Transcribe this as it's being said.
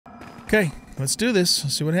Okay, let's do this.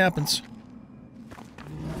 Let's see what happens.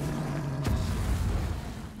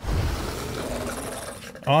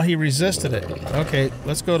 Oh, he resisted it. Okay,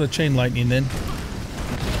 let's go to chain lightning then.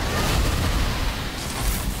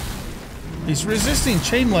 He's resisting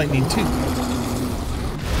chain lightning too.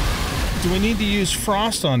 Do we need to use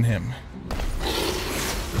frost on him?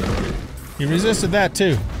 He resisted that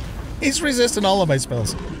too. He's resisting all of my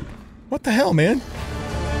spells. What the hell, man?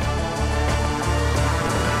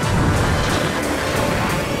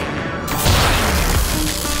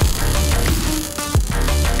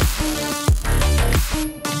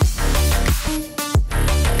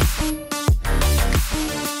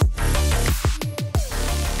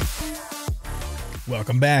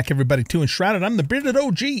 Welcome back, everybody, to Enshrouded. I'm the bearded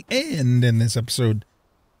OG, and in this episode,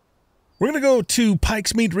 we're going to go to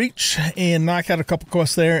Pike's Mead Reach and knock out a couple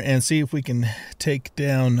quests there and see if we can take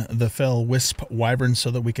down the Fell Wisp Wyvern so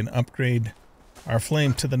that we can upgrade our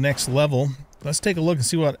flame to the next level. Let's take a look and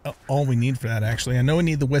see what all we need for that, actually. I know we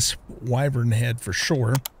need the Wisp Wyvern head for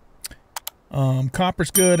sure.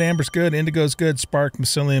 Copper's good, amber's good, indigo's good, spark,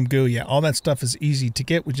 mycelium, goo. Yeah, all that stuff is easy to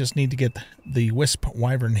get. We just need to get the Wisp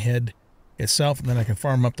Wyvern head itself, and then I can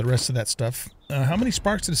farm up the rest of that stuff. How many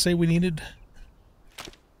sparks did it say we needed?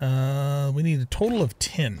 We need a total of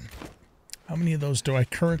 10. How many of those do I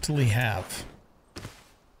currently have?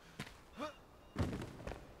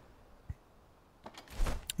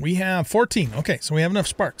 We have 14. Okay, so we have enough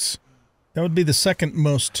sparks. That would be the second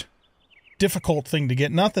most difficult thing to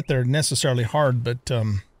get. Not that they're necessarily hard, but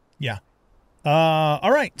yeah.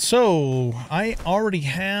 All right, so I already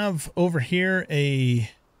have over here a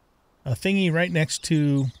thingy right next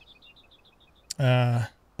to,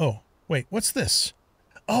 oh, wait, what's this?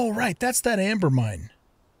 Oh, right, that's that amber mine.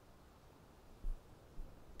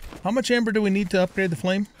 How much amber do we need to upgrade the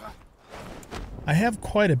flame? I have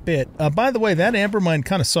quite a bit. By the way, that amber mine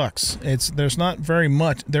kind of sucks. There's not very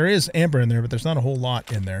much. There is amber in there, but there's not a whole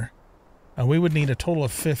lot in there. We would need a total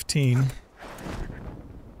of 15.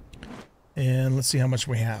 And let's see how much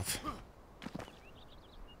we have.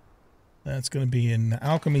 That's going to be in the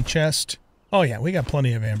alchemy chest. Oh yeah, we got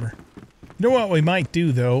plenty of amber. You know what we might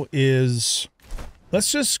do though is,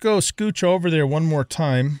 let's just go scooch over there one more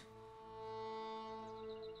time.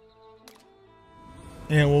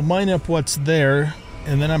 And we'll mine up what's there.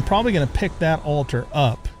 And then I'm probably going to pick that altar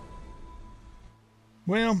up.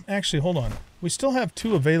 Well, actually, hold on. We still have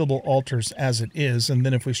 2 available altars as it is. And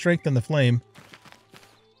then if we strengthen the flame,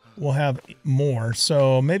 we'll have more.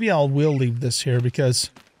 So maybe will leave this here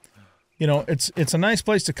because, you know, it's a nice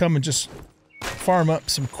place to come and just farm up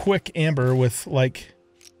some quick amber with, like,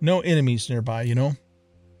 no enemies nearby, you know?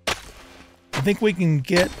 I think we can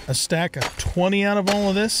get a stack of 20 out of all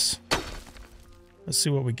of this. Let's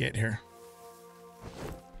see what we get here.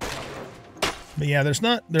 But yeah, there's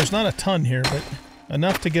not a ton here, but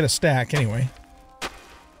enough to get a stack anyway.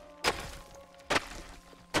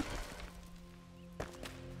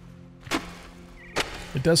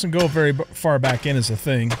 It doesn't go very far back in as a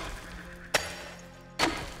thing.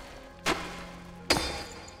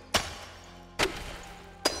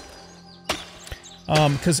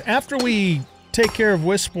 Because after we take care of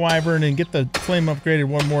Wisp Wyvern and get the flame upgraded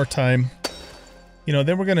one more time, you know,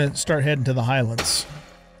 then we're going to start heading to the Highlands.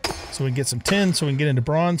 So we can get some tin, so we can get into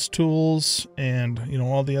bronze tools and, you know,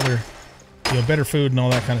 all the other, you know, better food and all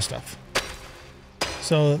that kind of stuff.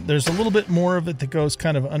 So there's a little bit more of it that goes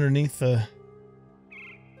kind of underneath the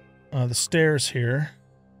stairs here.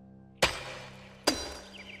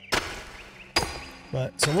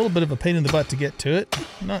 But it's a little bit of a pain in the butt to get to it.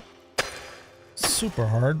 Not super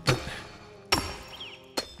hard, but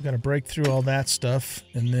we got to break through all that stuff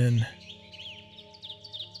and then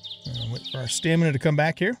wait for our stamina to come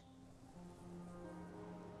back here.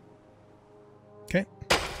 Okay.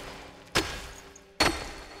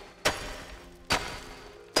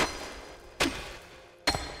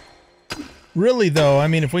 Really though, I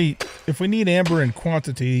mean, if we need amber in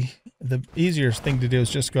quantity, the easiest thing to do is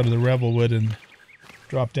just go to the Revelwood and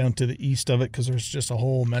drop down to the east of it because there's just a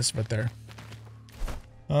whole mess of it there.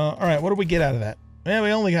 All right, what do we get out of that? Man, we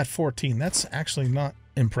only got 14. That's actually not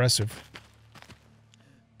impressive.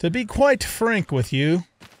 To be quite frank with you,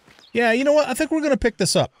 yeah, you know what? I think we're going to pick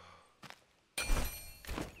this up.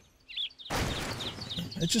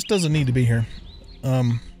 It just doesn't need to be here.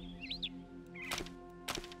 And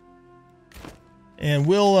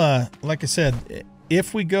we'll, like I said,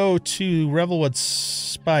 if we go to Revelwood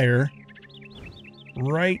Spire,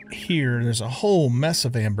 right here, there's a whole mess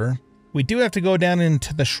of amber. We do have to go down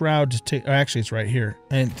into the shroud to, actually it's right here,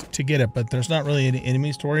 and to get it, but there's not really any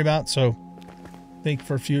enemies to worry about, so I think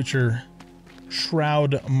for future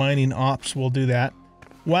shroud mining ops we'll do that.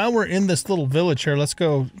 while we're in this little village here, let's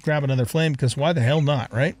go grab another flame, because why the hell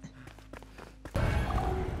not, right?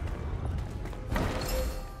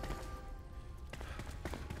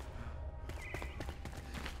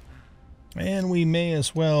 And we may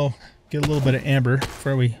as well get a little bit of amber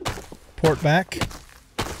before we port back.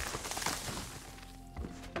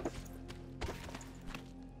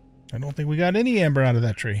 I don't think we got any amber out of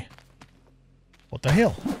that tree. What the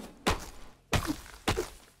hell?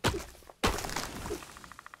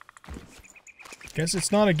 Guess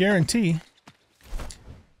it's not a guarantee.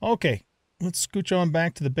 Okay, let's scooch on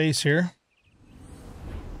back to the base here.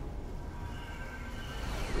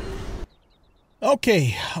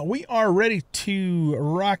 Okay, we are ready to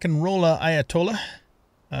rock and roll Ayatollah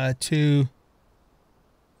to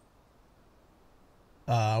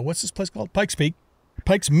what's this place called?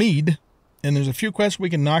 Pikes Mead, and there's a few quests we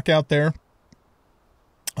can knock out there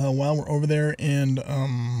while we're over there, and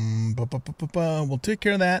we'll take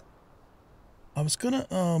care of that. I was gonna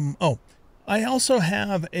oh, I also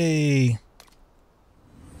have an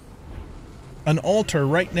altar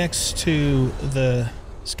right next to the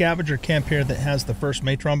scavenger camp here that has the first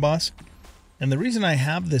matron boss, and the reason I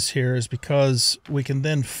have this here is because we can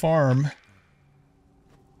then farm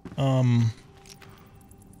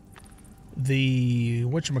the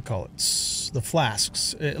whatchamacallits, the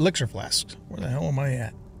flasks, elixir flasks. Where the hell am I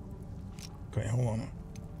at? Okay, hold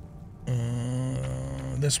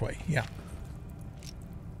on. This way, yeah.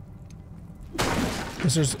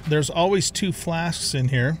 Because there's always 2 flasks in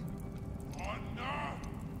here.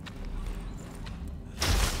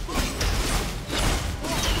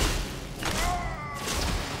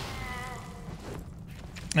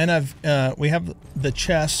 And we have the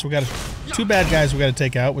chests. We got 2 bad guys we got to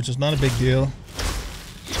take out, which is not a big deal.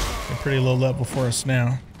 They're pretty low level for us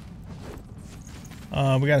now.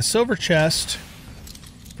 We got a silver chest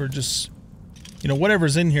for just, you know,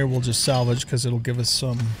 whatever's in here we'll just salvage because it'll give us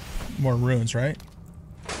some more runes, right?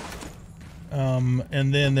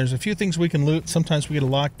 And then there's a few things we can loot. Sometimes we get a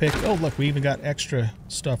lockpick. Oh, look, we even got extra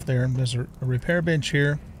stuff there. There's a repair bench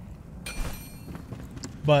here.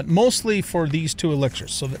 But mostly for these 2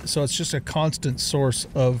 elixirs. So it's just a constant source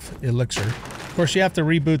of elixir. Of course, you have to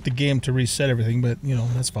reboot the game to reset everything, but, you know,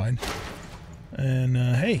 that's fine. And,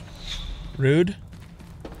 hey, rude.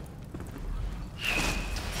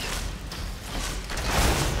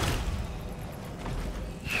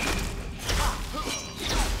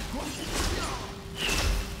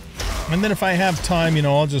 And then if I have time, you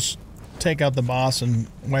know, I'll just take out the boss and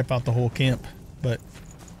wipe out the whole camp. But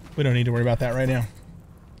we don't need to worry about that right now.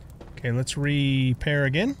 Okay, let's repair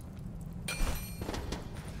again.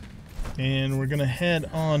 And we're going to head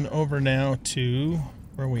on over now to...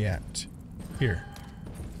 Where are we at? Here.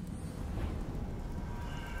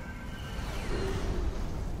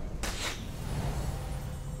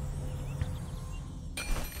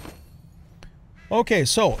 Okay,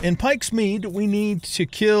 so in Pikes Mead, we need to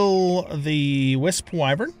kill the Wisp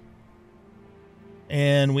Wyvern.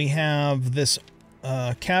 And we have this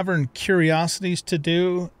cavern curiosities to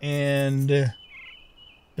do, and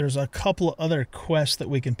there's a couple of other quests that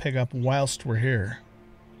we can pick up whilst we're here.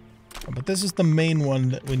 But this is the main one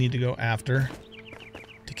that we need to go after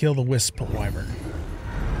to kill the Wisp Wyvern.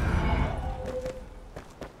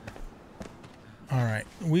 Alright,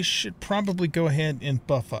 we should probably go ahead and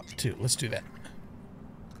buff up too. Let's do that.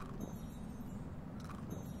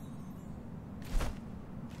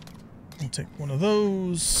 We'll take one of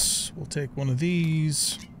those. We'll take one of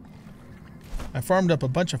these. I farmed up a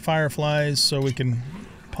bunch of fireflies so we can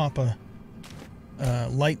pop a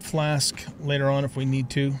light flask later on if we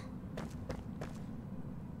need to.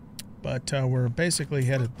 But we're basically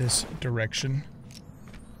headed this direction.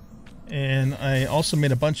 And I also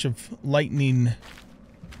made a bunch of lightning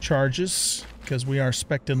charges because we are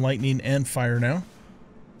spec'd in lightning and fire now.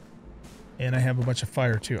 And I have a bunch of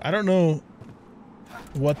fire too. I don't know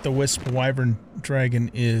what the Wisp Wyvern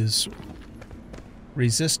Dragon is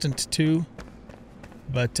resistant to,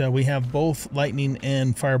 but we have both Lightning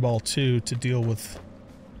and Fireball 2 to deal with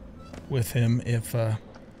him if,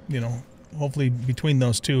 you know, hopefully between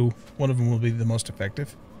those 2, one of them will be the most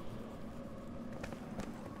effective.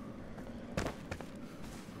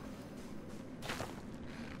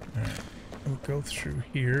 Alright, we'll go through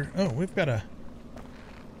here. Oh, we've got a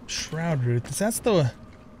Shroud Root. Is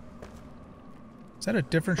that a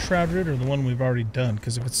different Shroud Root or the one we've already done?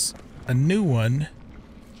 Because if it's a new one,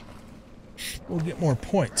 we'll get more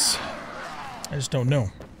points. I just don't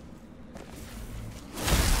know.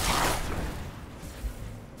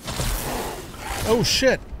 Oh,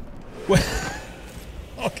 shit.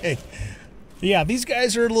 Okay. Yeah, these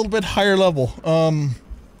guys are a little bit higher level.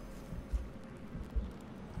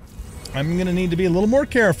 I'm going to need to be a little more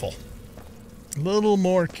careful. A little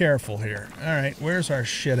more careful here. Alright, where's our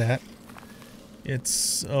shit at?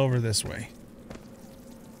 It's over this way.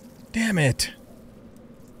 Damn it.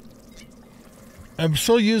 I'm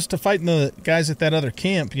so used to fighting the guys at that other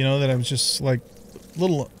camp, you know, that I was just like a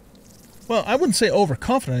little... Well, I wouldn't say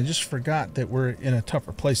overconfident. I just forgot that we're in a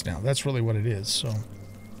tougher place now. That's really what it is, so...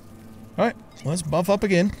 Alright, let's buff up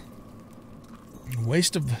again.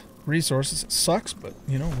 Waste of resources. It sucks, but,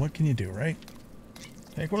 you know, what can you do, right?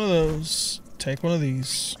 Take one of those. Take one of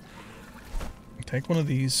these. Take one of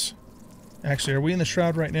these. Actually, are we in the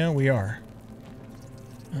shroud right now? We are.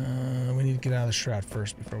 We need to get out of the shroud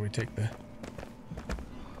first before we take the...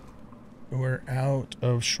 We're out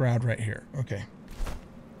of shroud right here. Okay.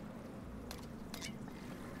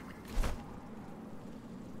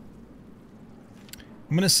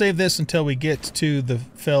 I'm going to save this until we get to the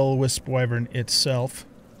Fell Wisp Wyvern itself.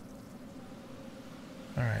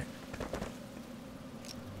 Alright.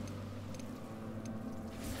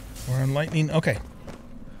 We're on lightning. Okay.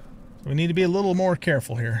 We need to be a little more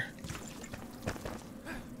careful here.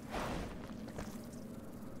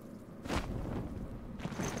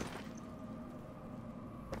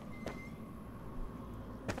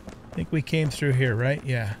 I think we came through here, right?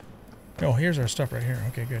 Yeah. Oh, here's our stuff right here.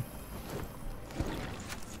 Okay, good.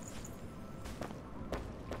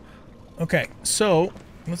 Okay, so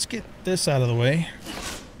let's get this out of the way.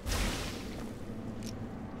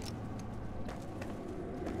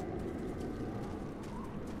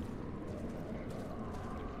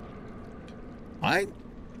 I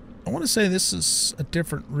want to say this is a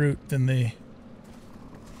different route than the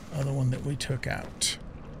other one that we took out.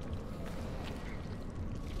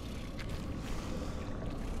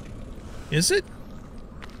 Is it?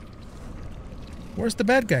 Where's the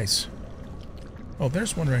bad guys? Oh,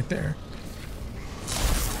 there's one right there.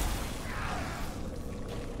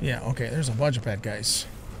 Yeah, okay, there's a bunch of bad guys.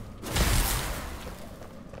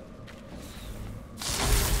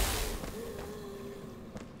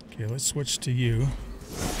 Okay, let's switch to you.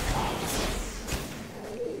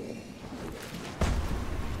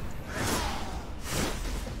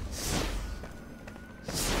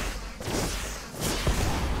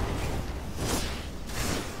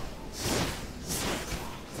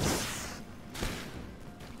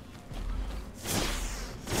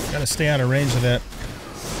 Gotta stay out of range of that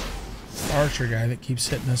archer guy that keeps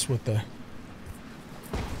hitting us with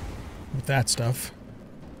that stuff.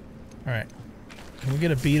 Alright. Can we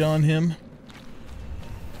get a beat on him?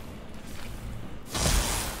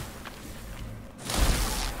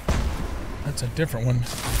 That's a different one.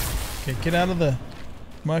 Okay, get out of the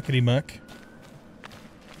muckety muck.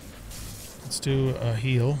 Let's do a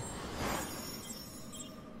heal.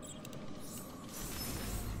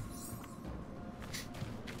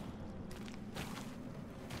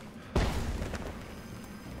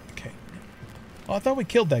 Okay. Oh, I thought we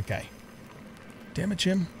killed that guy. Damn it,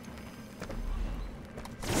 Jim.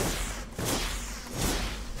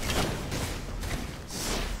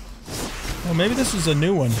 Oh, maybe this is a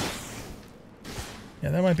new one. Yeah,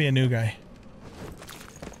 that might be a new guy.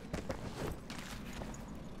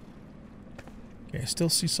 Okay, I still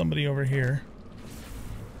see somebody over here.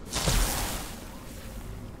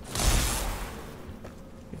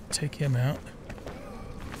 Take him out.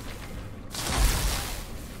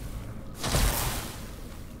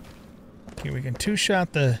 Okay, we can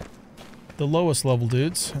two-shot the lowest level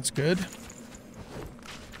dudes. That's good.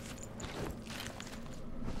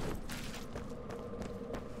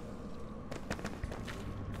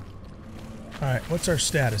 Alright, what's our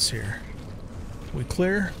status here? We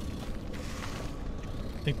clear?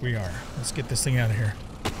 I think we are. Let's get this thing out of here.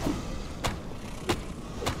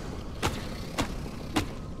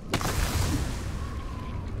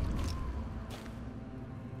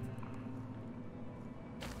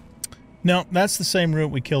 No, that's the same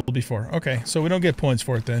route we killed before. Okay, so we don't get points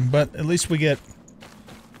for it then, but at least we get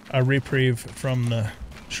a reprieve from the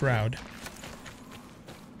shroud.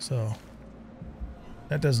 So,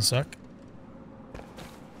 that doesn't suck.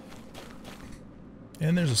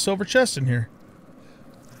 And there's a silver chest in here.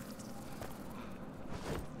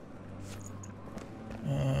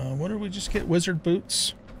 What did we just get? Wizard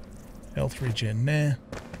boots? Health regen. Nah.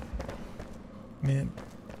 Man.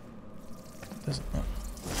 Doesn't...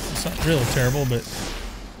 It's not really terrible, but...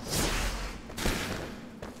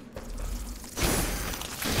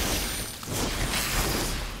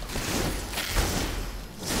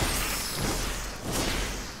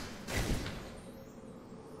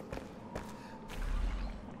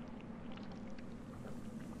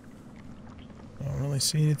 I don't really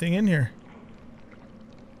see anything in here.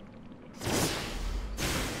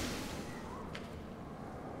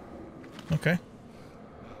 Okay.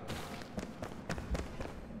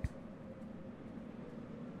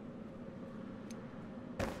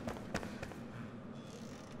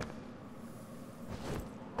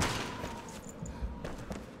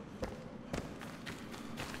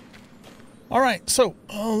 All right, so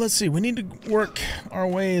let's see. We need to work our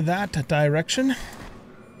way that direction.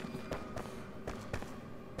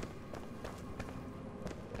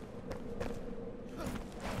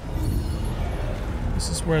 This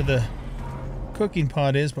is where the cooking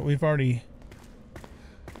pot is, but we've already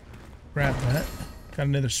grabbed that. Got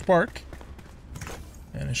another spark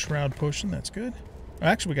and a shroud potion. That's good.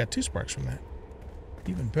 Actually, we got 2 sparks from that.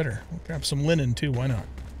 Even better. We'll grab some linen too. Why not?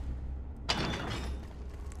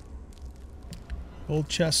 Old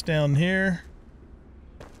chest down here.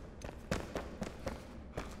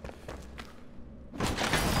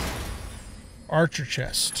 Archer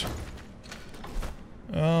chest.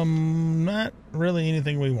 Not really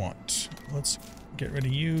anything we want. Let's get rid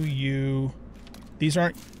of you. These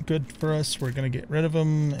aren't good for us. We're going to get rid of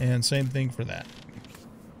them, and same thing for that.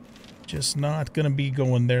 Just not going to be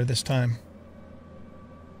going there this time.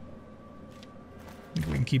 I think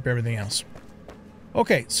we can keep everything else.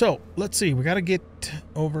 Okay, so let's see. We got to get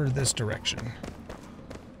over this direction.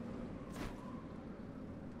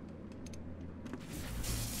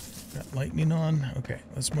 Got lightning on. Okay,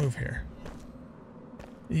 let's move here.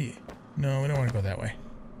 No, we don't want to go that way.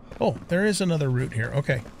 Oh, there is another route here.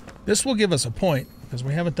 Okay, this will give us a point because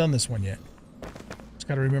we haven't done this one yet. Just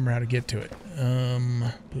got to remember how to get to it.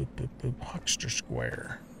 Huckster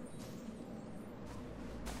Square.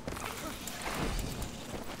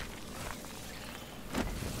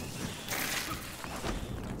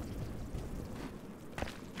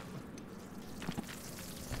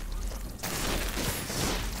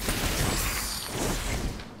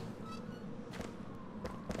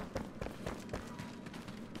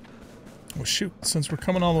 Well, shoot, since we're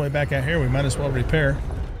coming all the way back out here, we might as well repair.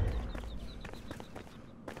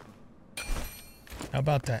 How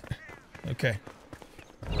about that? Okay.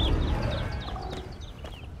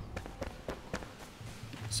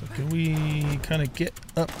 So can we kind of get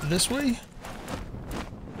up this way?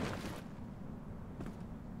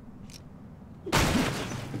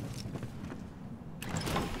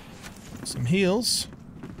 Some heals.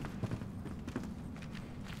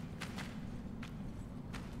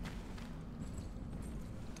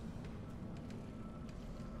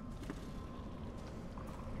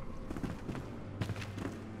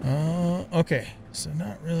 Okay, so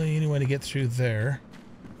not really any way to get through there.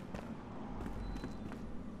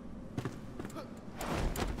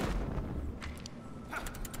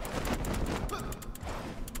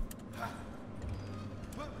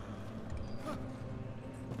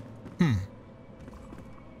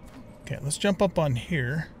 Okay, let's jump up on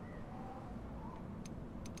here.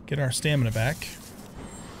 Get our stamina back.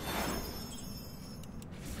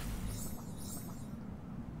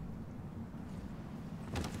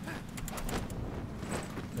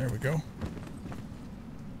 There we go.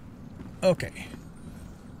 Okay.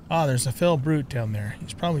 Ah, there's a fell brute down there.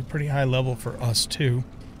 He's probably pretty high level for us too.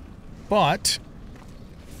 But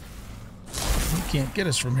he can't get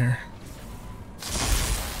us from here.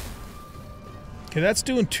 Okay, that's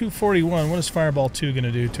doing 241. What is Fireball 2 going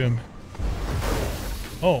to do to him?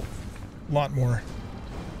 Oh, a lot more.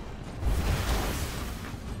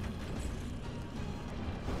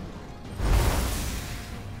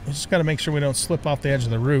 We just got to make sure we don't slip off the edge of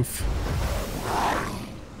the roof.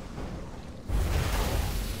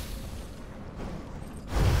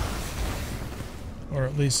 Or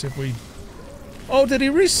at least if we... Oh, did he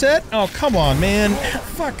reset? Oh, come on, man.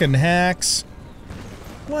 Fucking hacks.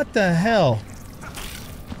 What the hell?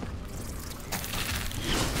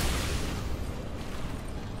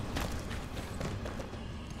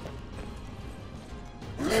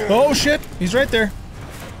 Oh, shit. He's right there.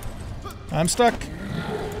 I'm stuck.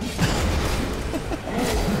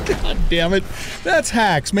 God damn it. That's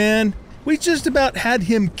hacks, man. We just about had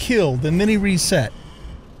him killed, and then he reset.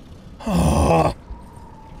 Oh.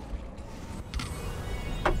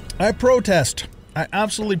 I protest. I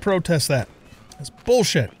absolutely protest that. That's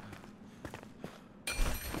bullshit.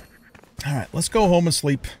 Alright, let's go home and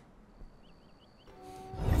sleep.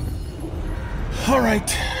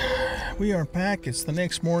 Alright. We are back. It's the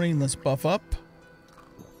next morning. Let's buff up.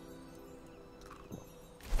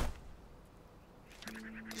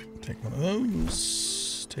 Take one of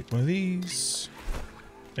those. Take one of these.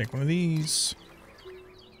 Take one of these.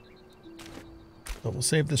 But we'll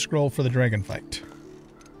save the scroll for the dragon fight.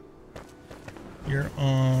 You're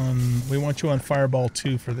on... We want you on Fireball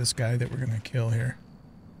 2 for this guy that we're going to kill here.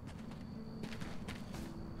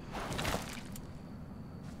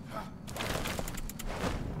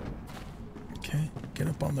 Get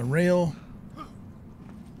up on the rail.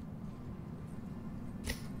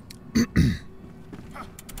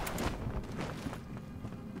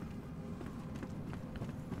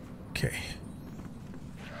 Okay.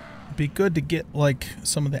 Be good to get, like,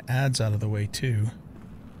 some of the ads out of the way, too.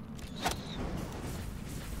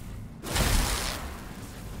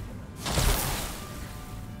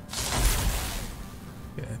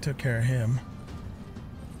 Yeah, I took care of him.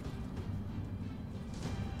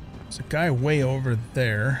 There's a guy way over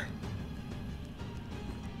there.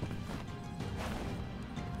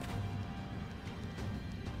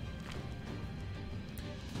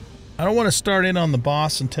 I don't want to start in on the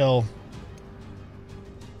boss until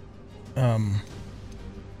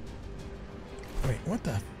wait, what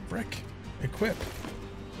the frick? Equip.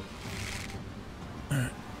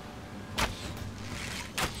 Alright.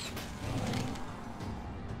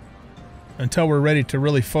 Until we're ready to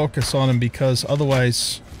really focus on him, because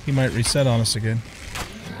otherwise he might reset on us again.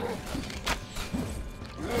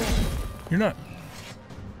 You're not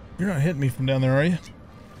hitting me from down there, are you?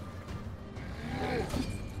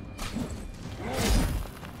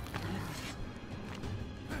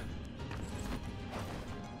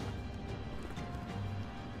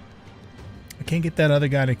 Can't get that other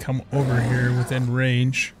guy to come over here within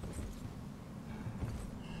range.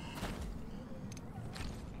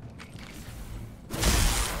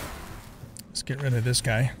 Let's get rid of this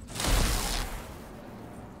guy.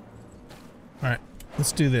 Alright,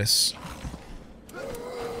 let's do this.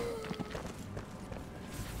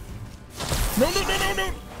 No, no, no, no,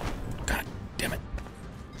 no! God damn it.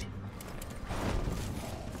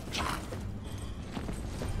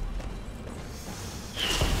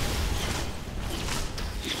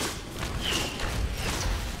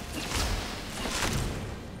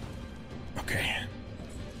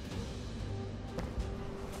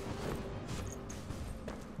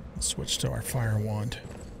 Switch to our fire wand.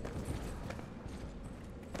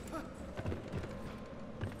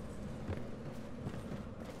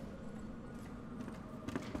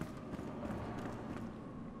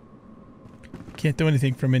 Can't do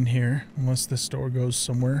anything from in here unless this door goes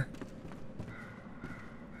somewhere.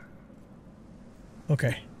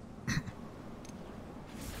 Okay.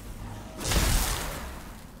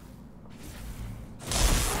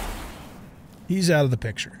 He's out of the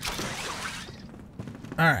picture.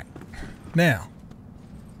 All right. Now,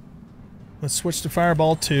 let's switch to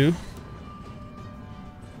Fireball 2.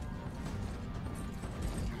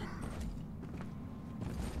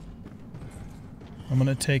 I'm going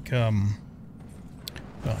to take, well,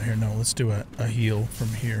 here, no, let's do a heal from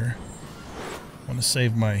here. I want to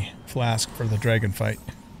save my flask for the dragon fight.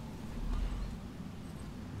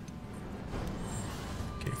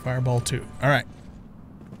 Okay, Fireball 2. All right.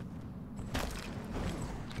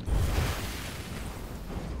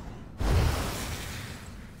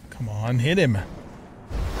 Come on, hit him.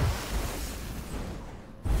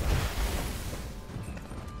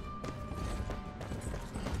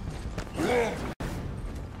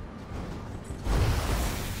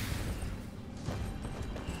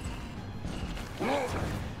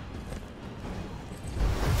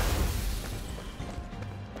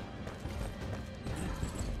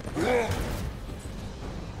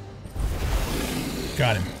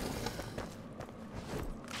 Got him.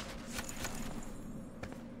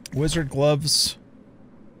 Wizard gloves.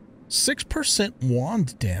 6%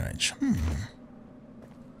 wand damage.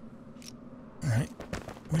 Alright.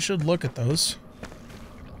 We should look at those.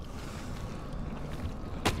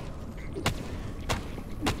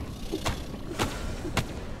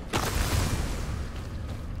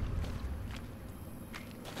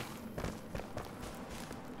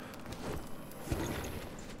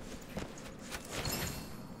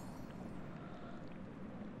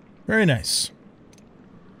 Very nice.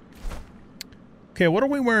 Okay, what are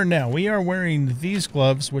we wearing now? We are wearing these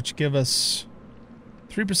gloves, which give us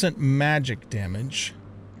 3% magic damage,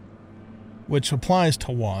 which applies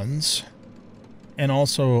to wands, and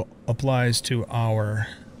also applies to our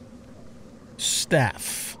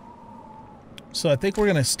staff. So I think we're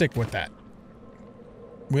going to stick with that.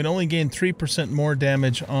 We'd only gain 3% more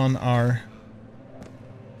damage on our...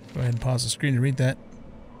 Go ahead and pause the screen to read that.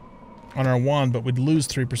 On our wand, but we'd lose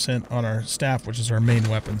 3% on our staff, which is our main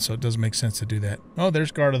weapon, so it doesn't make sense to do that. Oh,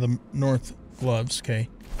 there's Guard of the North gloves. Okay.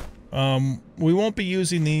 We won't be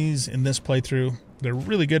using these in this playthrough. They're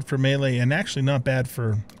really good for melee and actually not bad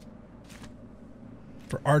for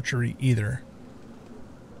archery either.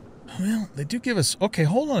 Well, they do give us... Okay,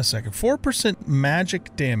 hold on a second. 4%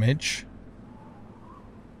 magic damage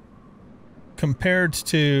compared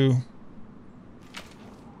to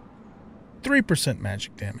 3%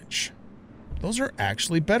 magic damage. Those are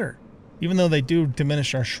actually better. even though they do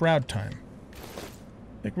diminish our shroud time.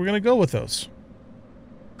 I think we're going to go with those.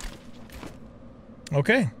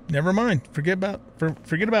 Okay, never mind. Forget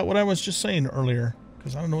about what I was just saying earlier,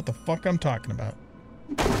 because I don't know what the fuck I'm talking about.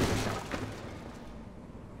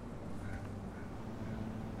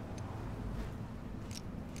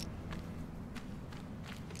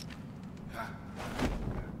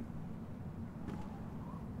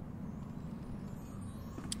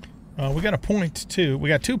 We got a point, too. We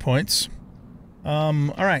got 2 points.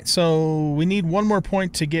 Alright, so we need 1 more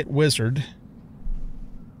point to get Wizard,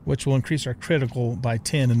 which will increase our critical by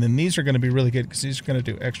 10, and then these are going to be really good because these are going to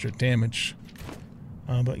do extra damage.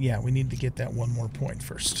 But yeah, we need to get that 1 more point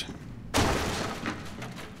first. Put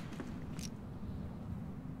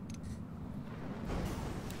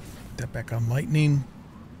that back on lightning.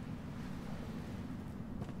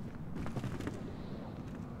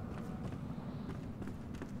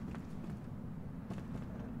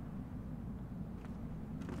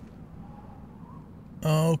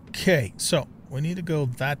 Okay, so we need to go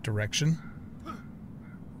that direction.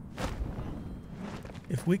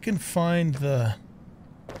 If we can find the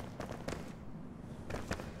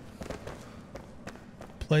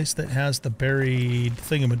place that has the buried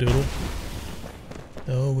thingamadoodle,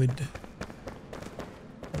 though that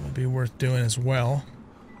would be worth doing as well.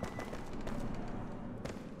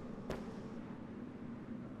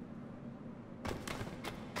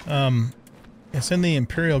 It's in the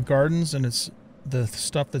Imperial Gardens, and it's the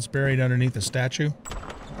stuff that's buried underneath the statue.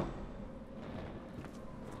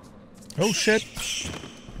 Oh shit.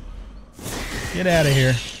 Get out of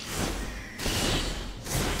here.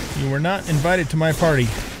 You were not invited to my party.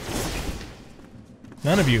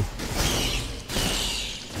 None of you.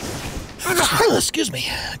 Excuse me.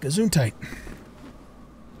 Gazoon tight.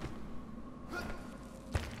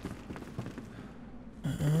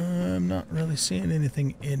 I'm not really seeing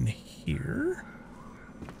anything in here.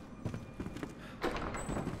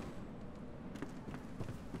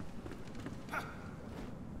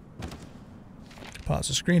 Pause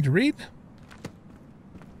the screen to read.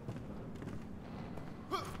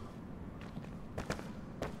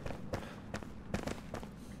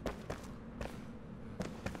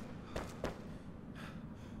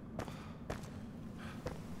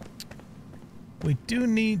 We do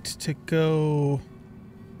need to go...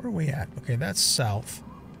 Where are we at? Okay, that's south.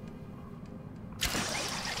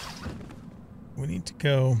 We need to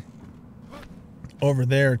go over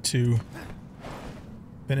there to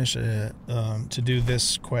finish to do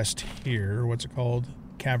this quest here. What's it called?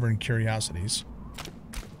 Cavern Curiosities.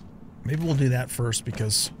 Maybe we'll do that first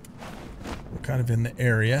because we're kind of in the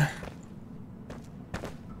area.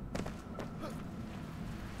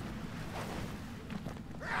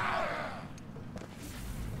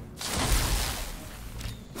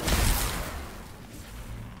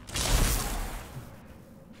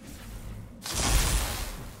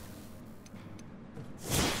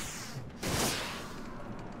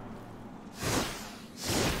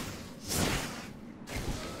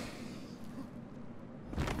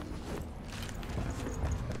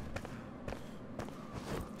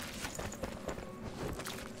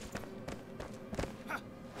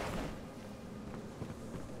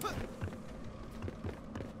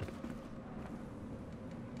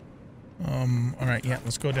 Alright, yeah,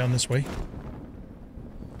 let's go down this way.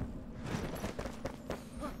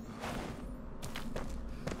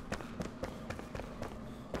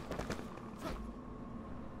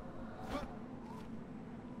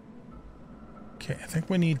 Okay, I think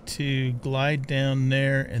we need to glide down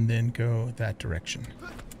there and then go that direction.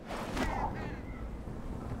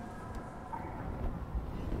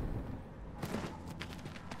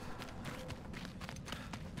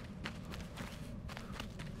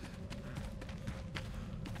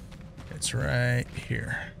 It's right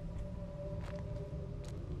here.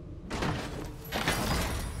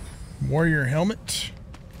 Warrior helmet.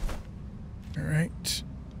 All right.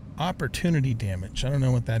 Opportunity damage. I don't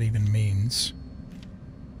know what that even means.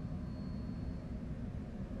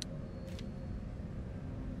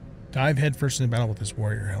 Dive headfirst in battle with this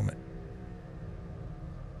warrior helmet.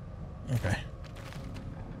 Okay.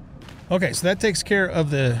 Okay, so that takes care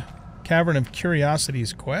of the Cavern of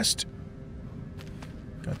Curiosities quest.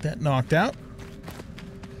 Got that knocked out.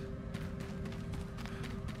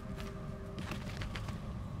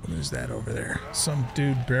 What is that over there? Some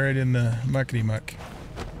dude buried in the muckety muck.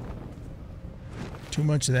 Too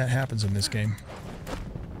much of that happens in this game.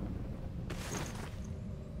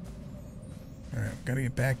 Alright, gotta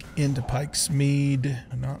get back into Pike's Mead.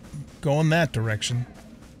 I'm not going that direction.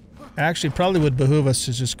 Actually, probably would behoove us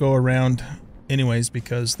to just go around anyways,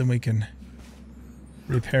 because then we can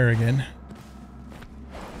repair again.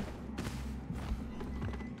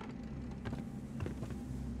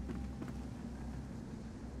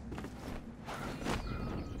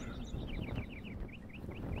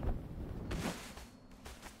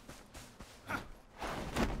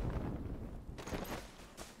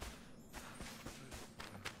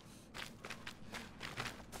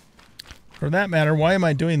 For that matter, why am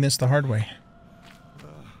I doing this the hard way?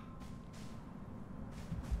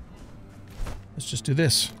 Let's just do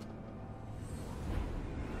this.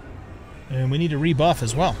 And we need to rebuff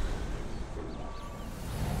as well.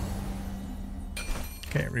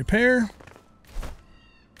 Okay, repair.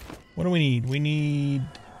 What do we need? We need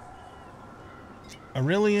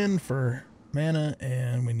Aurelian for mana,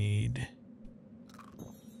 and we need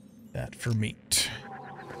that for meat.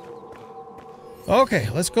 Okay,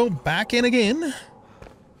 let's go back in again.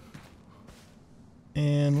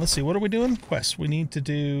 And let's see, what are we doing? Quest. We need to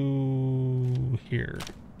do here.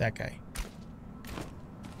 That guy.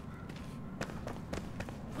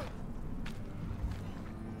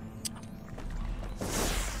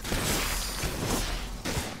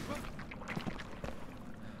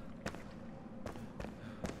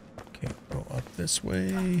 Okay, go up this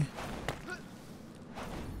way.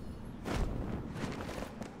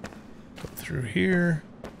 Go through here.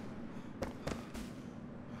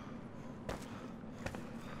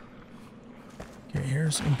 Okay,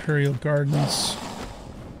 here's Imperial Gardens.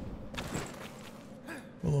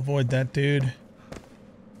 We'll avoid that dude.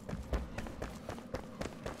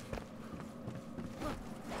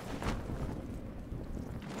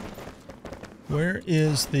 Where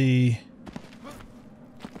is the...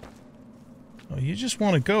 Oh, you just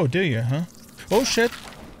want to go, do you, huh? Oh, shit!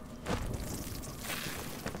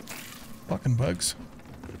 Fucking bugs.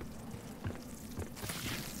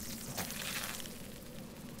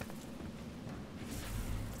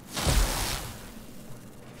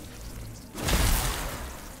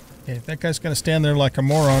 Okay, if that guy's gonna stand there like a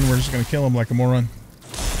moron, we're just gonna kill him like a moron.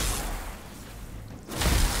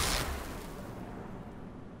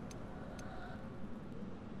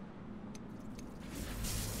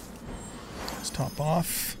 Let's top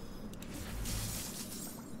off.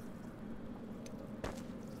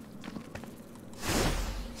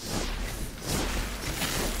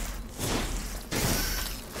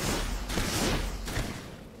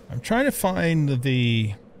 I'm trying to find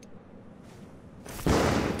the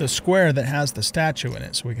square that has the statue in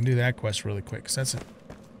it, so we can do that quest really quick, because that's an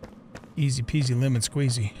easy peasy lemon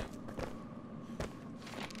squeezy.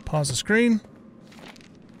 Pause the screen.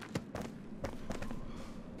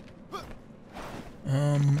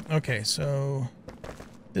 Okay, so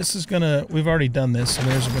this is gonna, we've already done this, so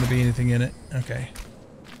there isn't gonna be anything in it. Okay.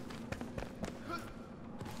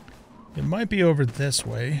 It might be over this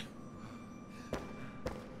way.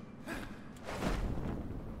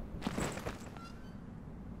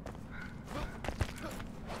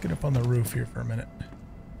 Get up on the roof here for a minute.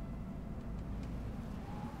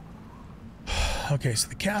 Okay, so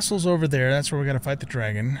the castle's over there. That's where we're gonna fight the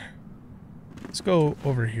dragon. Let's go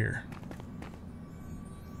over here.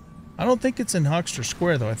 I don't think it's in Huckster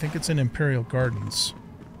Square, though. I think it's in Imperial Gardens.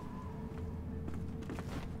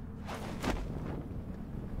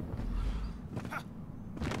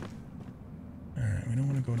 Alright, we don't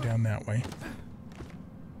want to go down that way.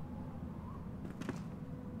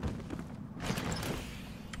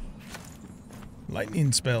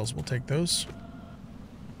 Lightning spells, we'll take those.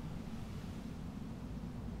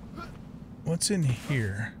 What's in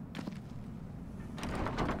here?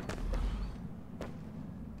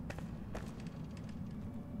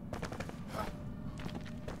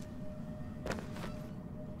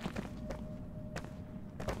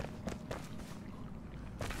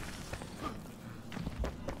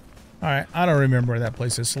 Alright, I don't remember where that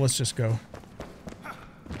place is, so let's just go.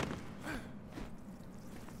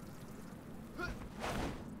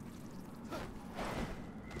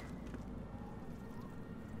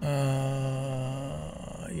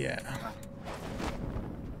 Yeah.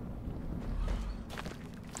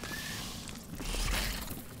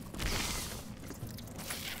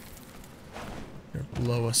 They're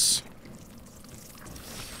below us.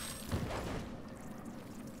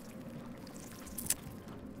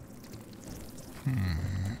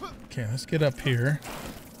 Okay, let's get up here.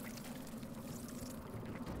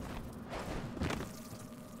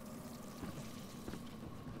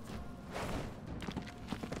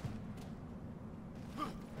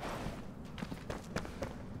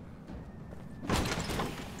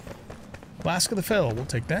 Flask of the Fell, we'll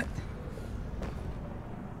take that.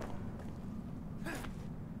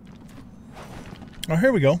 Oh,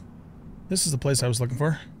 here we go. This is the place I was looking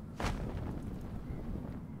for.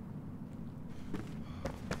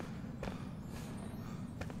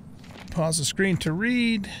 Pause the screen to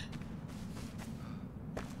read.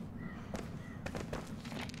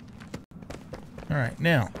 Alright,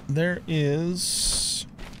 now, there is...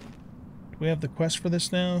 Do we have the quest for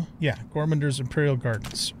this now? Yeah, Gormander's Imperial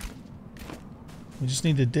Gardens. We just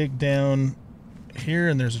need to dig down here,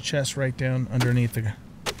 and there's a chest right down underneath the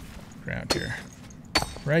Ground here.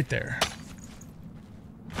 Right there.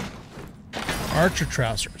 Archer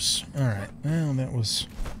trousers. Alright. Well, that was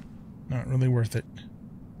not really worth it.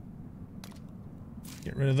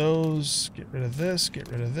 Get rid of those. Get rid of this. Get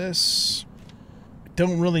rid of this.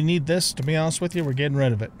 Don't really need this, to be honest with you. We're getting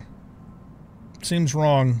rid of it. Seems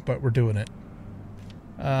wrong, but we're doing it.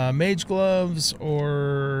 Mage gloves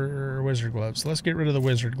or wizard gloves. Let's get rid of the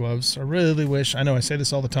wizard gloves. I really wish, I know I say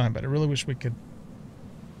this all the time, but I really wish we could,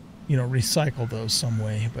 you know, recycle those some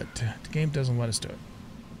way, but the game doesn't let us do it.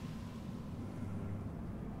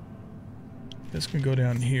 This can go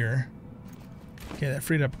down here. Okay, that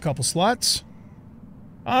freed up a couple slots.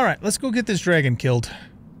 Alright, let's go get this dragon killed.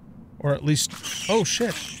 Or at least... Oh,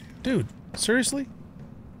 shit. Dude, seriously?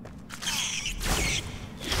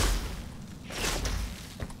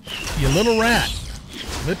 You little rat.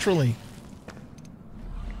 Literally.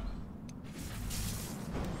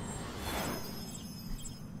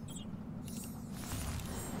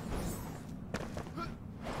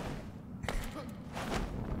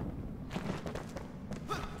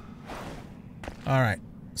 Alright,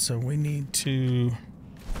 so we need to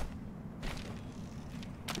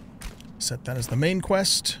set that as the main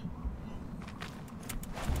quest.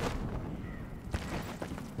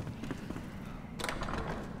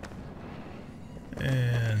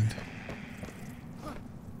 And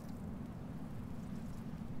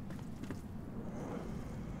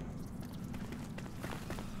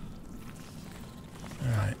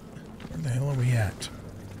alright, where the hell are we at?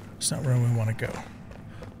 It's not where we want to go.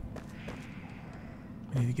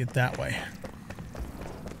 We need to get that way.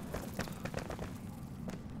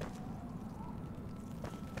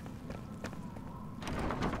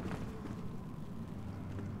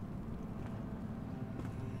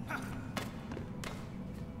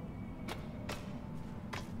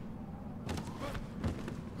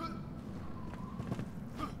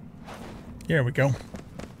 There we go.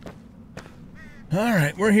 All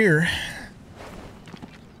right, we're here.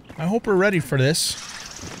 I hope we're ready for this.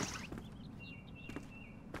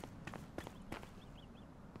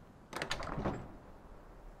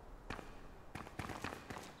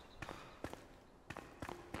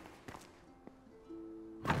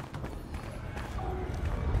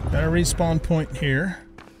 Got a respawn point here.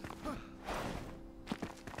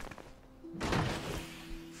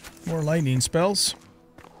 More lightning spells.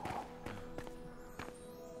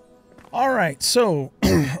 Alright, so,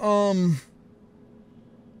 can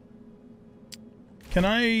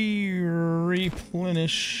I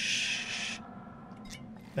replenish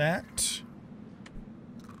that?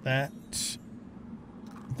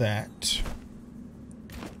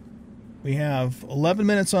 We have 11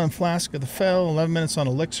 minutes on Flask of the Fell, 11 minutes on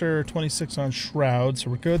Elixir, 26 on Shroud,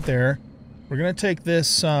 so we're good there. We're going to take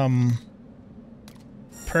this,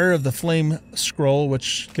 Prayer of the Flame scroll,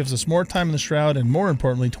 which gives us more time in the Shroud and, more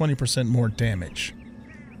importantly, 20% more damage.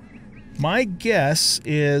 My guess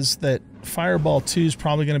is that Fireball 2 is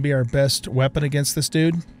probably going to be our best weapon against this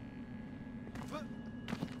dude.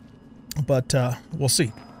 But, we'll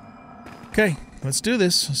see. Okay, let's do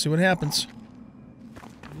this. Let's see what happens.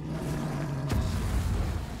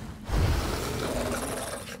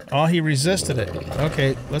 Oh, he resisted it.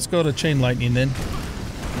 Okay, let's go to Chain Lightning then.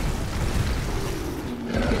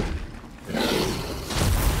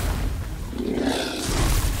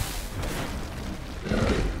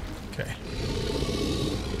 Okay.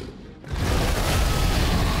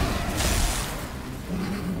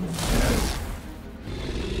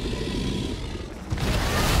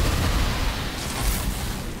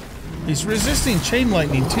 He's resisting Chain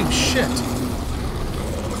Lightning too. Shit.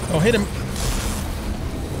 Oh, hit him.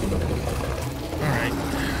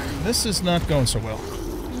 This is not going so well.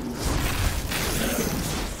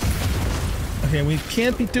 Okay, we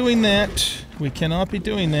can't be doing that. We cannot be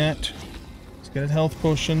doing that. Let's get a health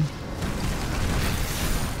potion.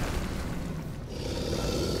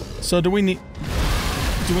 So do we need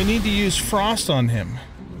to use Frost on him?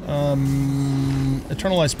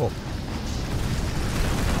 Eternal Ice Bolt.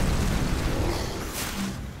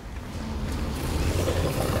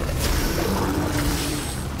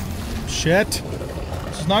 Shit.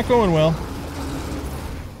 It's not going well.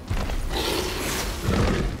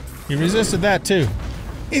 He resisted that too.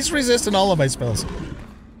 He's resisting all of my spells.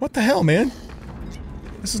 What the hell, man?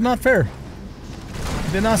 This is not fair.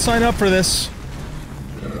 I did not sign up for this.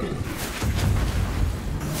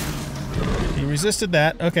 He resisted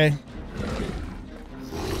that. Okay.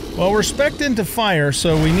 Well, we're spec'd into fire,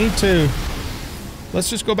 so we need to...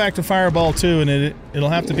 Let's just go back to Fireball 2, and it'll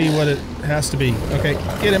have to be what it has to be. Okay,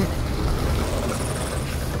 get him.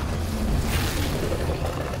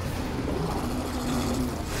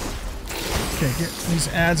 Okay, get these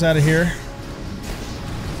ads out of here.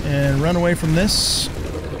 And run away from this.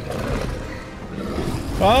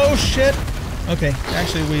 Oh, shit! Okay,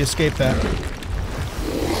 actually we escaped that.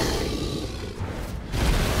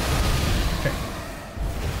 Okay.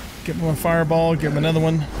 Give him a fireball, give him another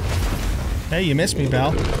one. Hey, you missed me,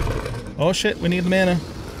 pal. Oh shit, we need the mana.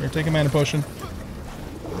 Here, take a mana potion.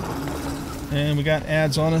 And we got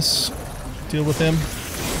ads on us. Deal with them.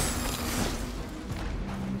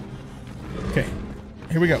 Okay,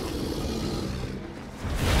 here we go.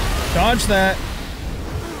 Dodge that.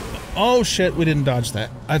 Oh shit, we didn't dodge that.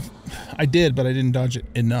 I did, but I didn't dodge it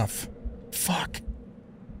enough. Fuck.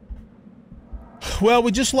 Well,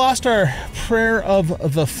 we just lost our Prayer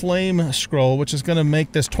of the Flame scroll, which is going to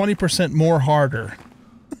make this 20% more harder.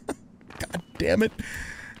 God damn it.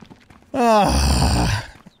 Ah.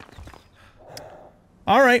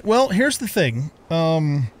 Alright, well, here's the thing.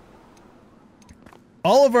 All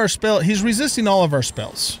of our spells... He's resisting all of our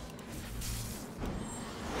spells.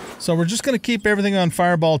 So we're just going to keep everything on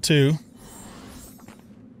Fireball 2.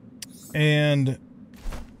 And...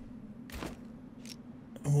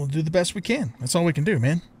 we'll do the best we can. That's all we can do,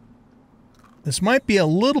 man. This might be a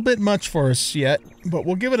little bit much for us yet, but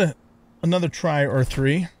we'll give it another try or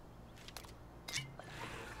three.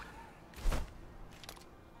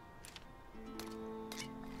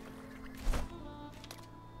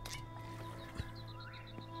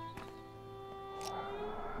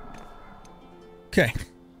 Okay.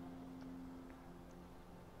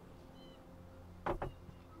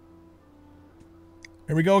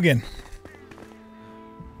 Here we go again.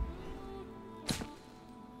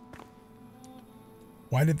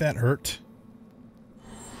 Why did that hurt?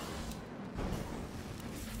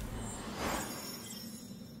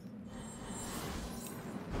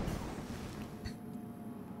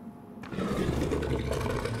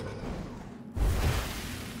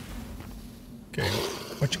 Okay,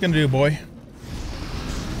 what you gonna do, boy?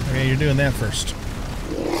 Okay, you're doing that first.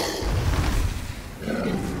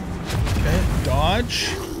 Okay,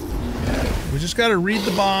 dodge. We just gotta read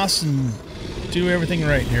the boss and do everything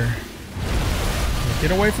right here.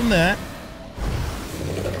 Get away from that.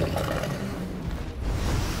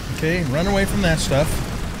 Okay, run away from that stuff.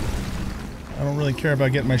 I don't really care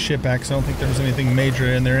about getting my shit back, because I don't think there was anything major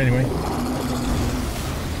in there anyway.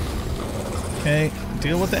 Okay,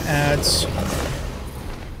 deal with the ads.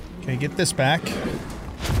 Okay, get this back.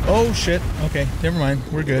 Oh, shit. Okay, never mind.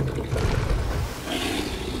 We're good.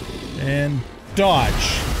 And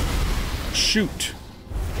dodge. Shoot.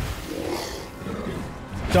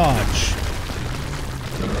 Dodge.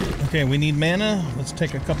 Okay, we need mana. Let's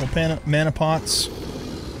take a couple mana pots.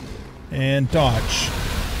 And dodge.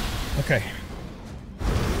 Okay.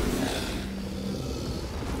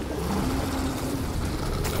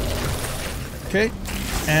 Okay.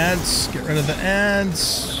 Ads. Get rid of the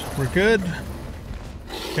ads. We're good.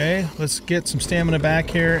 Okay, let's get some stamina back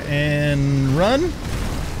here and run.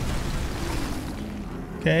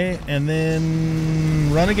 Okay, and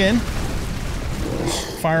then run again.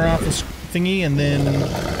 Just fire off this thingy and then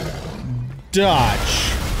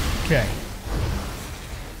dodge. Okay.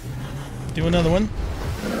 Do another one.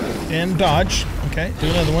 And dodge. Okay, do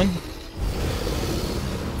another one.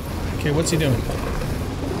 Okay, what's he doing?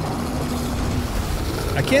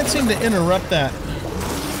 I can't seem to interrupt that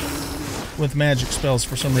with magic spells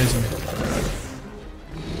for some reason.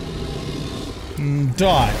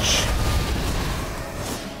 Dodge.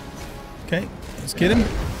 Okay, let's get him.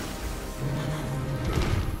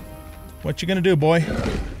 What you gonna do, boy?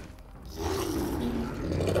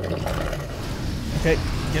 Okay,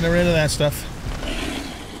 get rid of that stuff.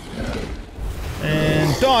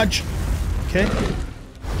 And dodge. Okay.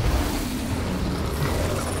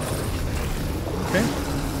 Okay.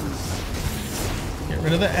 Get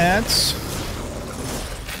rid of the ads.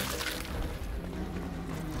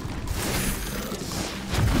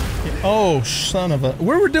 Oh, son of a...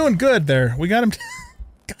 We were doing good there. We got him...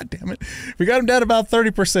 God damn it. We got him down about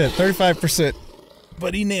 30%, 35%.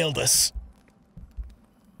 But he nailed us.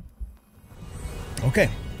 Okay.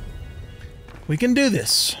 We can do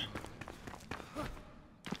this.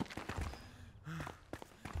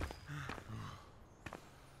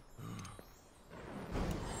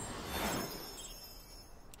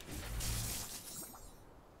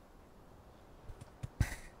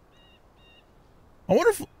 I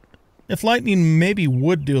wonder if lightning maybe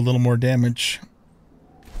would do a little more damage.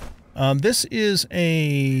 This is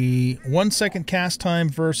a 1 second cast time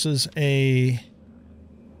versus a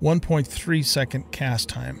 1.3 second cast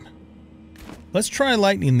time. Let's try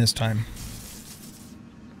lightning this time.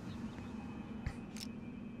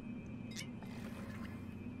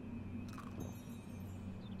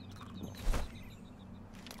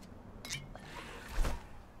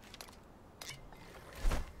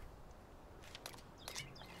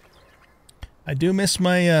 I do miss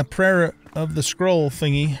my prayer of the scroll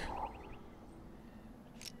thingy.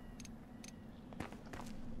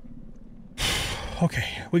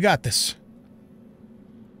 Okay, we got this.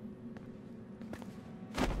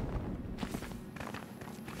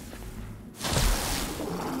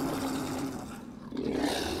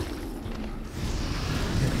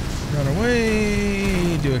 Run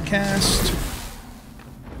away, do a cast.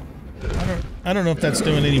 I don't know if that's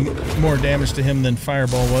doing any more damage to him than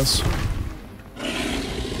Fireball was.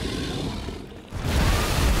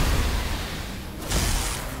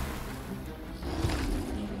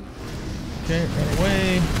 Okay, run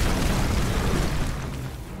away.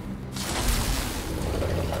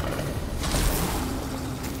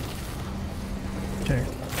 Okay,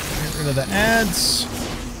 get rid of the ads.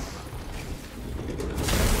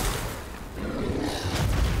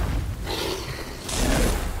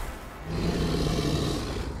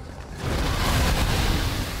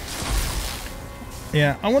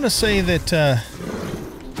 Yeah, I want to say that,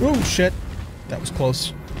 oh shit, that was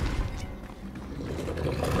close.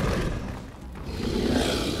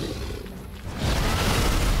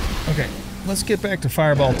 Okay, let's get back to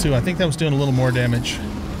Fireball 2. I think that was doing a little more damage.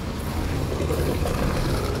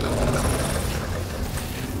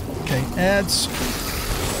 Okay, ads.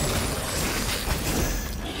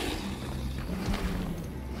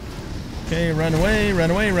 Okay, run away, run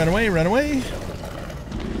away, run away, run away.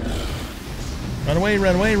 Run away,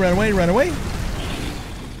 run away, run away, run away.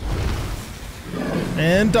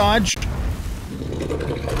 And dodge.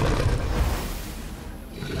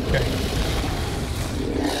 Okay.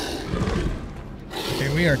 Okay,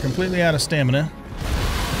 we are completely out of stamina.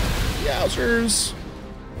 Yowzers.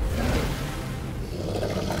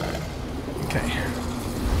 Okay.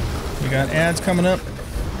 We got ads coming up.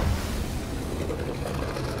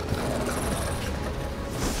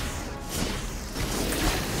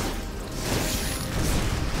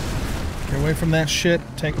 Away from that shit.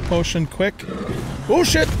 Take a potion quick. Oh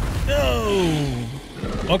shit! No!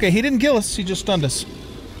 Okay, he didn't kill us. He just stunned us.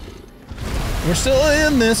 We're still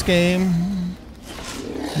in this game.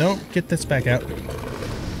 No, get this back out.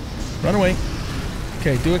 Run away.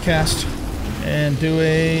 Okay, do a cast. And do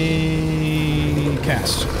a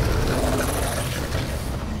cast.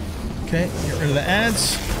 Okay, get rid of the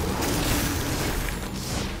ads.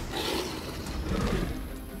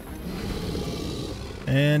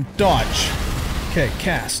 And dodge. Okay,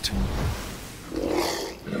 cast.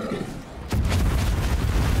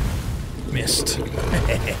 Missed.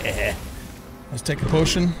 Let's take a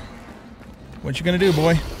potion. What you gonna do,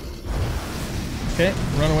 boy? Okay,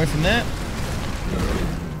 run away from that.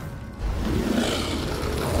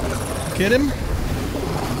 Get him.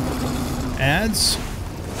 Ads.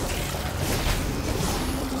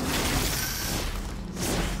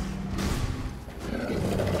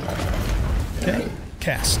 Okay.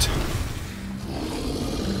 Cast.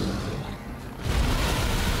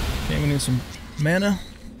 Okay, we need some mana.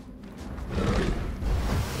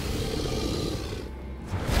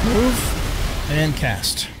 Move and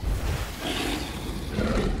cast.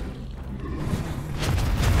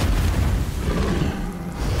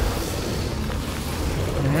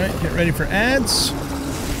 Alright, get ready for ads.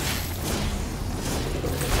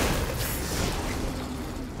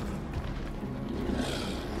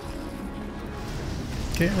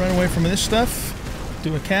 Okay, run away from this stuff.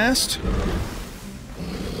 Do a cast.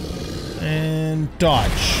 And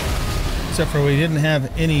dodge. Except for we didn't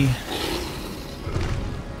have any.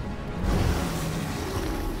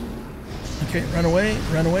 Okay, run away,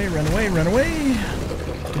 run away, run away, run away.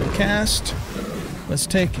 Do a cast. Let's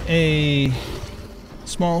take a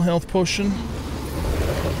small health potion.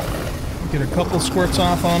 Get a couple squirts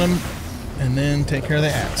off on him. And then take care of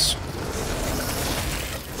the ads.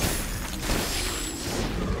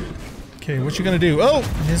 Okay, what you gonna do? Oh,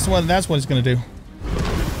 that's what he's gonna do.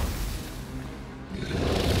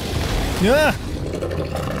 Yeah.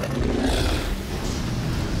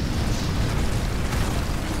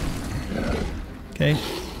 Okay,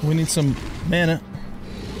 we need some mana.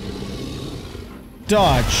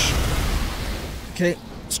 Dodge. Okay,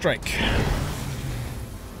 strike.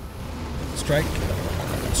 Strike.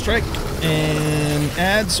 Strike. And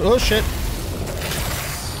ads. Oh shit.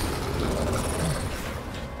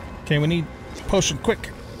 Okay, we need potion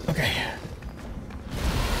quick. Okay.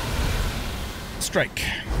 Strike.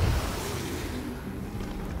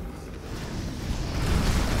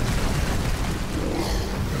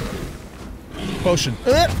 Potion.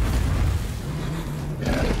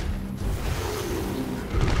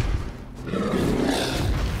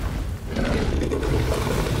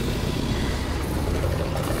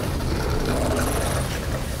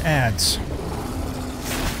 Ads.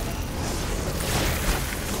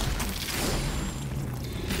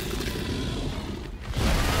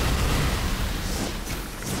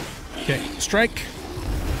 Okay, strike.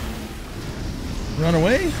 Run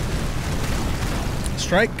away.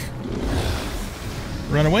 Strike.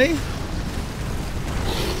 Run away.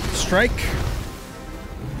 Strike.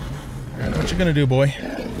 What you gonna do, boy?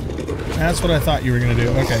 That's what I thought you were gonna do.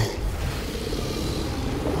 Okay.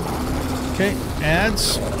 Okay,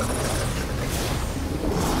 adds.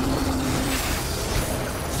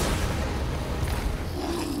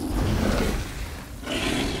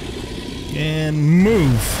 And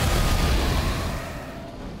move.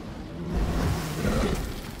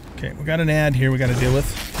 Okay, we got an ad here we got to deal with.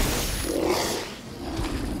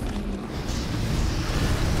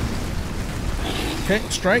 Okay,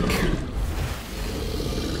 strike.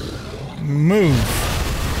 Move.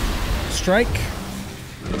 Strike.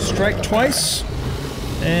 Strike twice.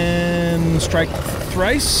 And strike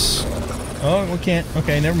thrice. Oh, we can't.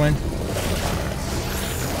 Okay, never mind. I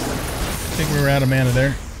think we were out of mana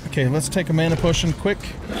there. Okay, let's take a mana potion quick.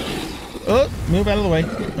 Oh, move out of the way.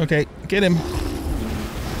 Okay, get him.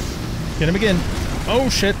 Get him again. Oh,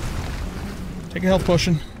 shit. Take a health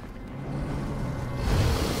potion.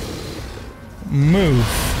 Move.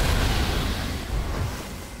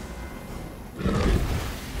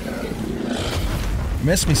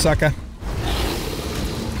 Miss me, sucker.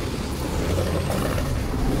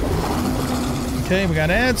 Okay, we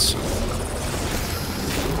got ads.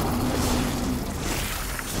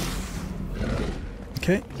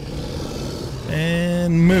 Okay.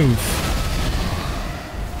 And move.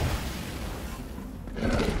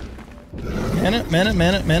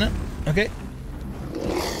 Minute. Okay.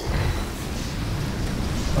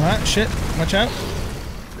 Alright, shit. Watch out.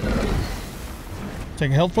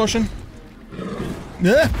 Take a health potion.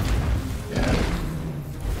 Yeah.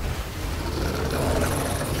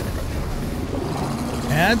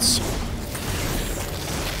 Ads.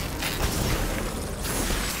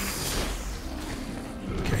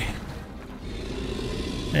 Okay.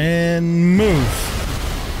 And move.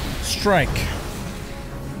 Strike.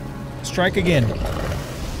 Strike again.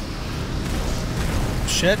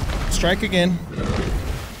 Shit. Strike again.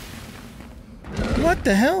 What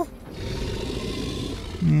the hell?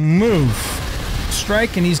 Move.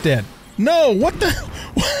 Strike and he's dead. No, what the hell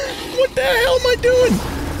am I doing?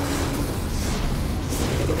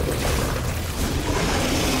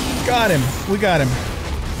 Got him. We got him.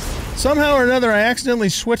 Somehow or another I accidentally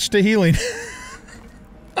switched to healing.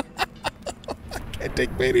 I can't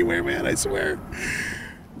take me anywhere, man, I swear.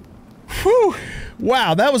 Whew.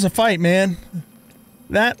 Wow, that was a fight, man.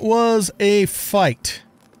 That was a fight.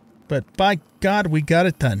 But by God, we got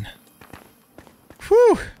it done.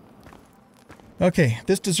 Whew. Okay,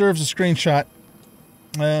 this deserves a screenshot.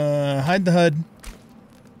 Hide the HUD.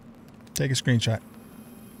 Take a screenshot.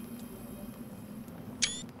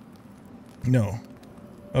 No.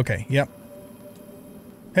 Okay, yep.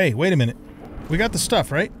 Hey, wait a minute. We got the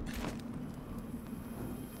stuff, right?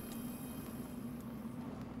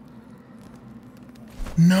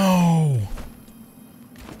 No.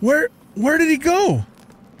 Where did he go?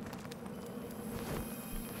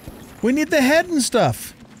 We need the head and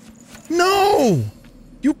stuff. No!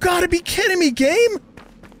 You gotta be kidding me, game!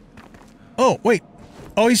 Oh, wait.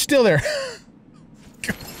 Oh, he's still there.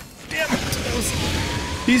 God damn it.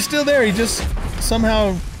 He's still there. He just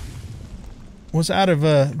somehow was out of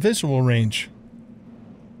visual range.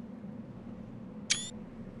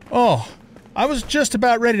 Oh, I was just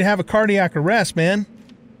about ready to have a cardiac arrest, man.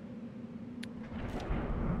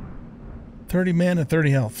 30 mana,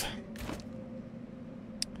 30 health.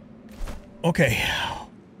 Okay.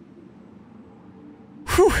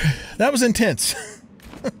 Whew, that was intense.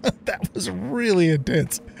 That was really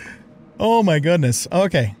intense. Oh my goodness.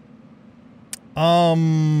 Okay.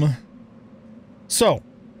 So,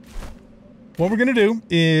 what we're gonna do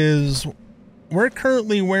is we're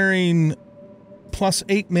currently wearing plus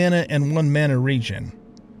 8 mana and 1 mana regen.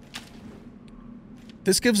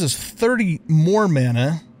 This gives us 30 more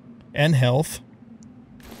mana and health.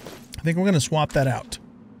 I think we're gonna swap that out.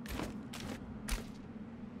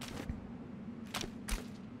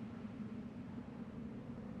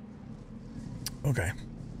 Okay.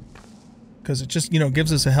 Because it just, you know,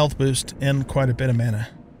 gives us a health boost and quite a bit of mana.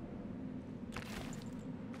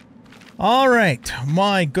 Alright.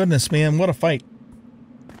 My goodness, man. What a fight.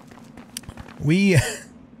 We,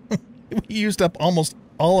 we used up almost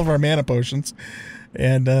all of our mana potions.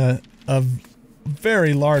 And a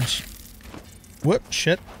very large... Whoop,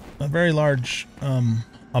 shit. A very large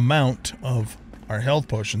amount of our health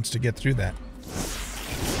potions to get through that.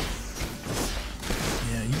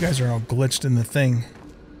 You guys are all glitched in the thing.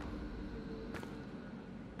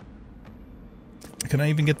 Can I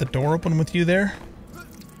even get the door open with you there?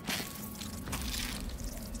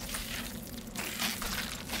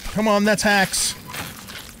 Come on, that's hacks.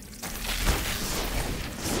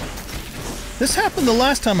 This happened the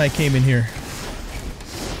last time I came in here.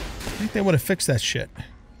 I think they would have fixed that shit.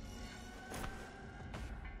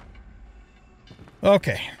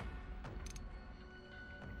 Okay.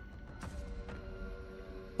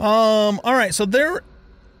 Alright, so there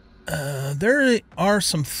are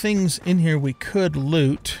some things in here we could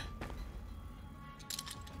loot.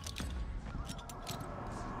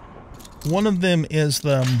 One of them is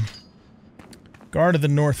the Guard of the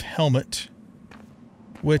North helmet,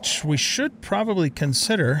 which we should probably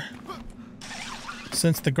consider,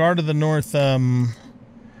 since the Guard of the North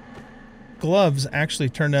gloves actually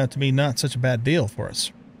turned out to be not such a bad deal for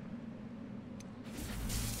us.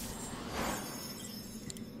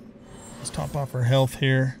 Let's top off our health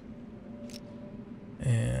here.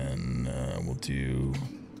 And we'll do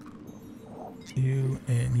you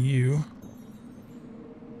and you.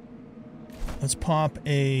 Let's pop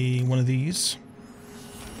one of these.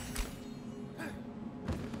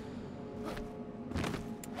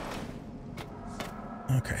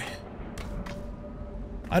 Okay.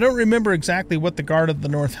 I don't remember exactly what the Guard of the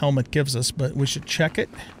North helmet gives us, but we should check it.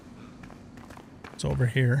 It's over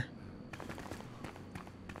here.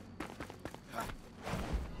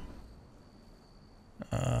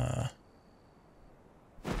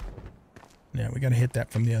 Yeah, we gotta hit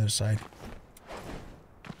that from the other side.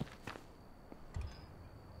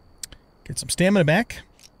 Get some stamina back.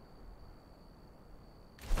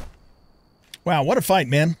 Wow, what a fight,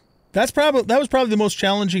 man. That was probably the most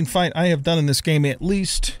challenging fight I have done in this game, at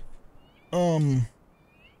least on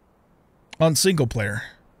single player.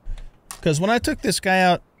 Because when I took this guy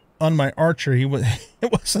out on my archer, it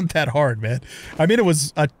wasn't that hard, man. I mean, it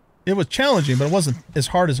was challenging, but it wasn't as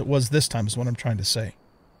hard as it was this time, is what I'm trying to say.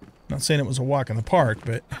 Not saying it was a walk in the park,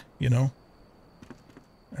 but, you know.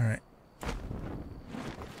 Alright.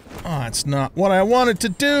 Oh, it's not what I wanted to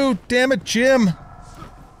do! Damn it, Jim!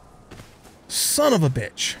 Son of a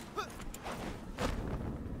bitch.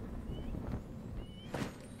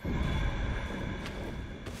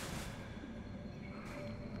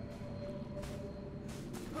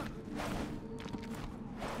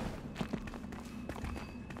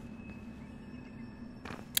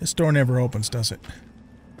 This door never opens, does it?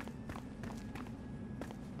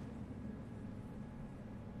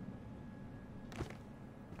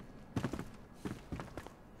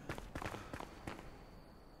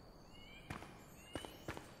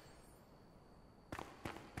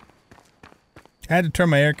 I had to turn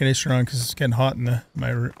my air conditioner on because it's getting hot in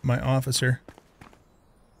my office here.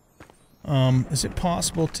 Is it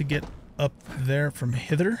possible to get up there from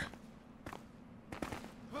hither?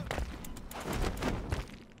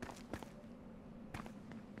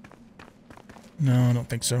 No, I don't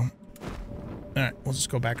think so. Alright, we'll just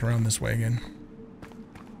go back around this way again.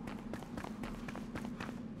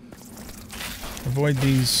 Avoid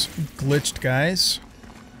these glitched guys.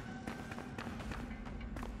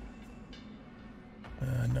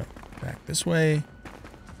 No, back this way.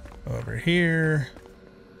 Over here.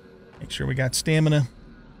 Make sure we got stamina.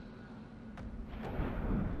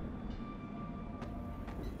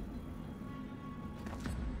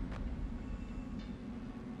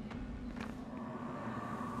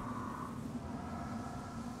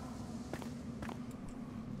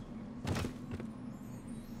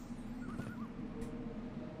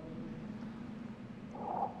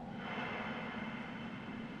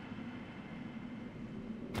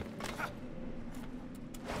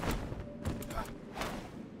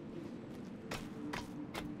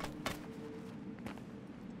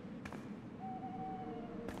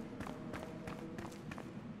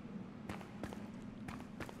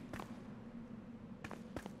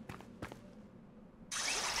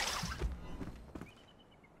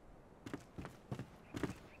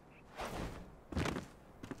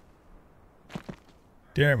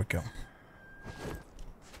 There we go.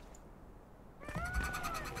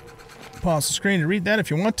 Pause the screen to read that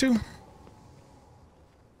if you want to.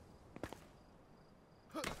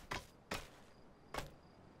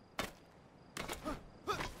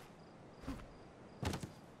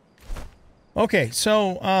 Okay,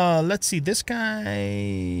 so let's see. This guy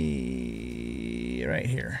right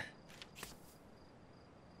here.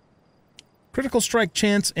 Critical strike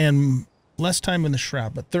chance and less time in the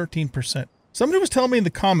shroud, but 13%. Somebody was telling me in the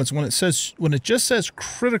comments when it just says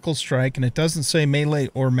critical strike and it doesn't say melee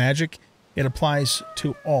or magic, it applies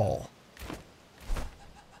to all.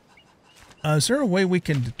 Is there a way we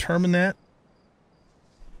can determine that?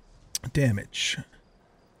 Damage.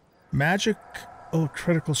 Magic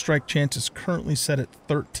critical strike chance is currently set at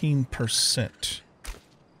 13%.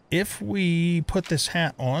 If we put this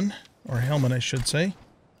hat on, or helmet I should say,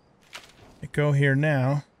 Go here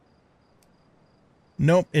now.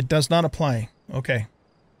 Nope, it does not apply. Okay.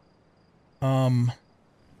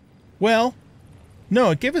 Well, no,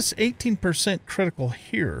 it gave us 18% critical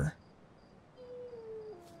here.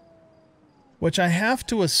 Which I have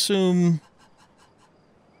to assume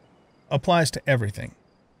applies to everything.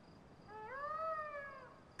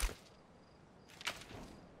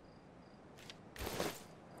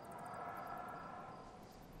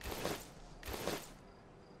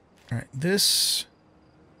 All right, this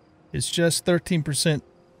is just 13%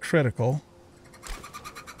 critical.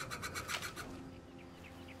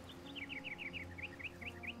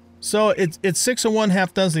 So it's 6 of one,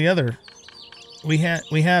 half does the other. We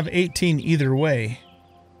have 18 either way,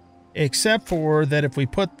 except for that if we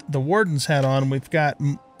put the Warden's hat on, we've got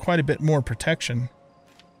quite a bit more protection.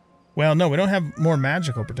 Well, no, we don't have more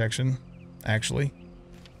magical protection, actually.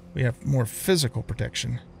 We have more physical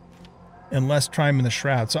protection and less Time in the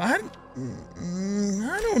Shroud. So I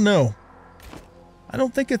don't know. I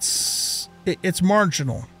don't think it's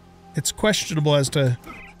marginal. It's questionable as to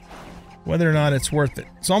whether or not it's worth it.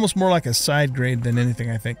 It's almost more like a side grade than anything,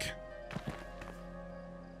 I think.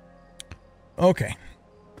 Okay.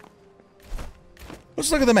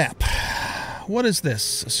 Let's look at the map. What is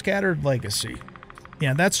this? A Scattered Legacy.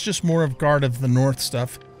 Yeah, that's just more of Guard of the North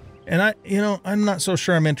stuff. And I'm not so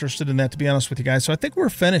sure I'm interested in that, to be honest with you guys. So I think we're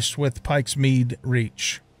finished with Pike's Mead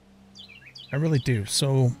Reach. I really do.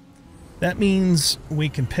 So that means we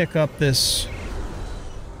can pick up this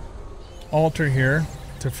altar here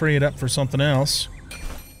to free it up for something else.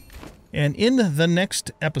 And in the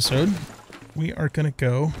next episode, we are going to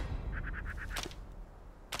go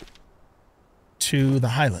to the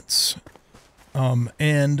Highlands.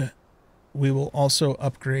 And we will also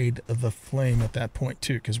upgrade the flame at that point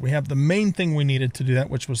too, because we have the main thing we needed to do that,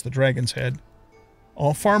 which was the Dragon's Head.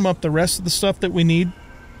 I'll farm up the rest of the stuff that we need,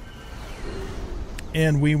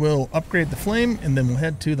 and we will upgrade the flame, and then we'll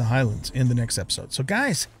head to the Highlands in the next episode. So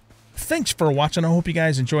guys, thanks for watching. I hope you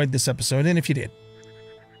guys enjoyed this episode, and if you did,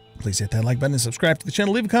 please hit that like button and subscribe to the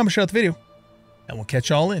channel. Leave a comment, share out the video, and we'll catch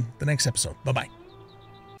y'all in the next episode. Bye-bye.